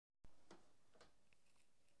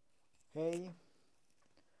Hey,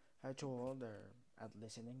 hi to all there at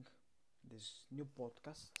listening this new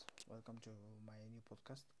podcast. Welcome to my new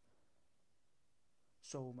podcast.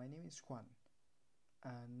 So my name is Juan,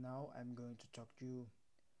 and now I'm going to talk to you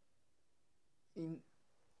in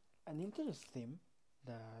an interesting theme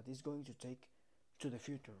that is going to take to the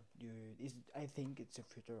future. I think it's the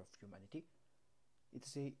future of humanity.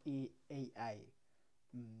 It's AI.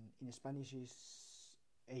 In Spanish is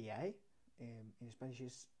AI. In Spanish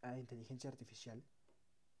is inteligencia artificial.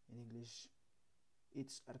 In English,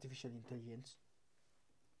 it's artificial intelligence.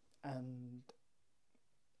 And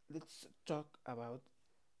let's talk about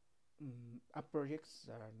projects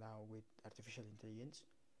that are now with artificial intelligence,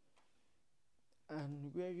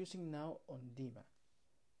 and we are using now on Dima.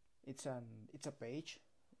 It's a page,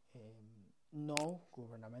 no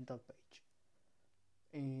governmental page,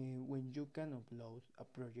 when you can upload a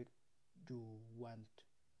project you want,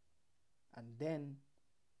 and then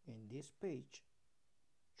in this page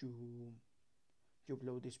you you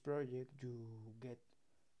upload this project, you get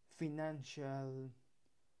financial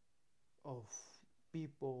of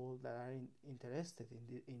people that are interested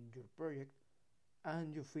in your project,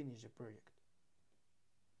 and you finish the project.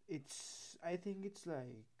 I think it's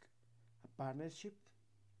like a partnership.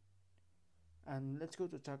 And let's go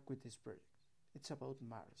to talk with this project. It's about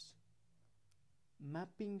Mars,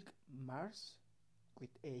 mapping Mars with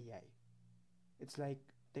AI. It's like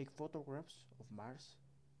take photographs of Mars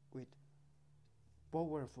with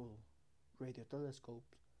powerful radio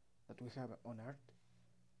telescopes that we have on Earth,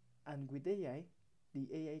 and with AI, the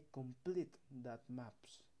AI complete that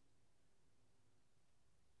maps,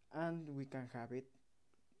 and we can have it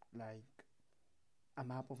like a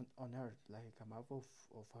map on Earth, like a map of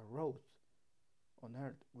a road on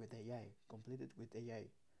Earth with AI, completed with AI.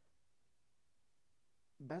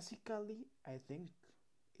 Basically, I think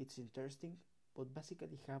it's interesting, but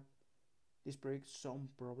basically have this project some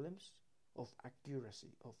problems of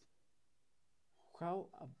accuracy, of how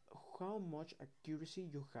how much accuracy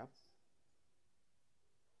you have,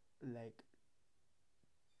 like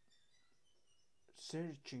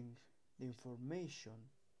searching the information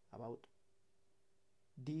about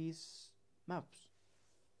these maps.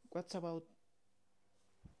 What's about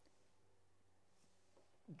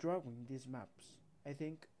drawing these maps? I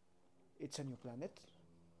think it's a new planet,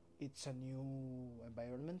 it's a new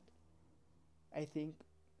environment. I think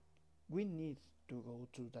we need to go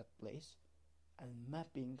to that place and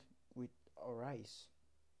mapping with our eyes.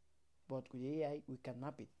 But with AI, we can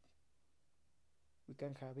map it. We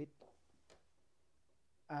can have it.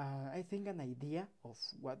 I think an idea of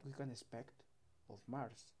what we can expect of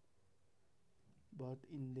Mars. But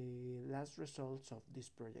in the last results of this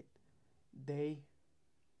project, they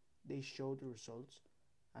they show the results,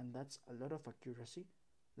 and that's a lot of accuracy,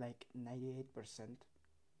 like 98%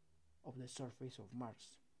 of the surface of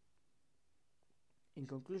Mars. In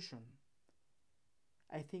conclusion,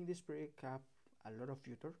 I think this project have a lot of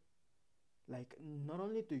future, like not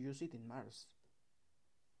only to use it in Mars,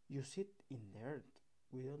 use it in the Earth.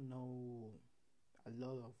 We don't know a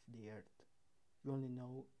lot of the Earth. We only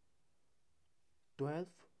know 12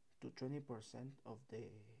 to 20% of the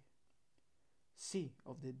sea,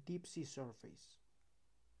 of the deep sea surface.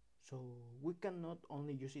 So we cannot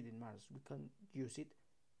only use it in Mars, we can use it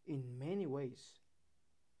in many ways.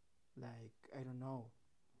 Like, I don't know,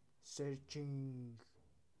 searching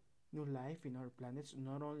new life in our planets,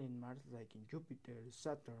 not only in Mars, like in Jupiter,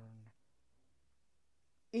 Saturn.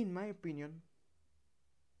 In my opinion,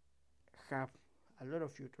 have a lot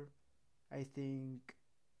of future. I think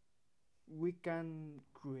we can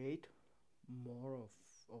create more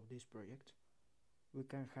of this project. We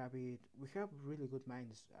can have it. We have really good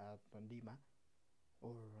minds at Rondima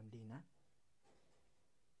or Rondina.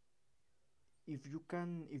 If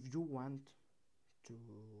you want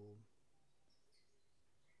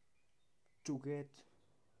to get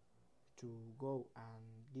to go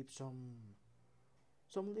and give some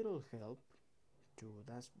little help to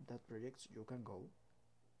that projects, you can go.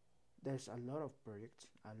 There's a lot of projects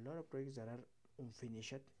that are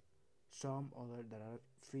unfinished, some other that are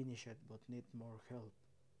finished but need more help.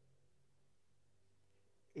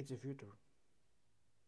 It's the future.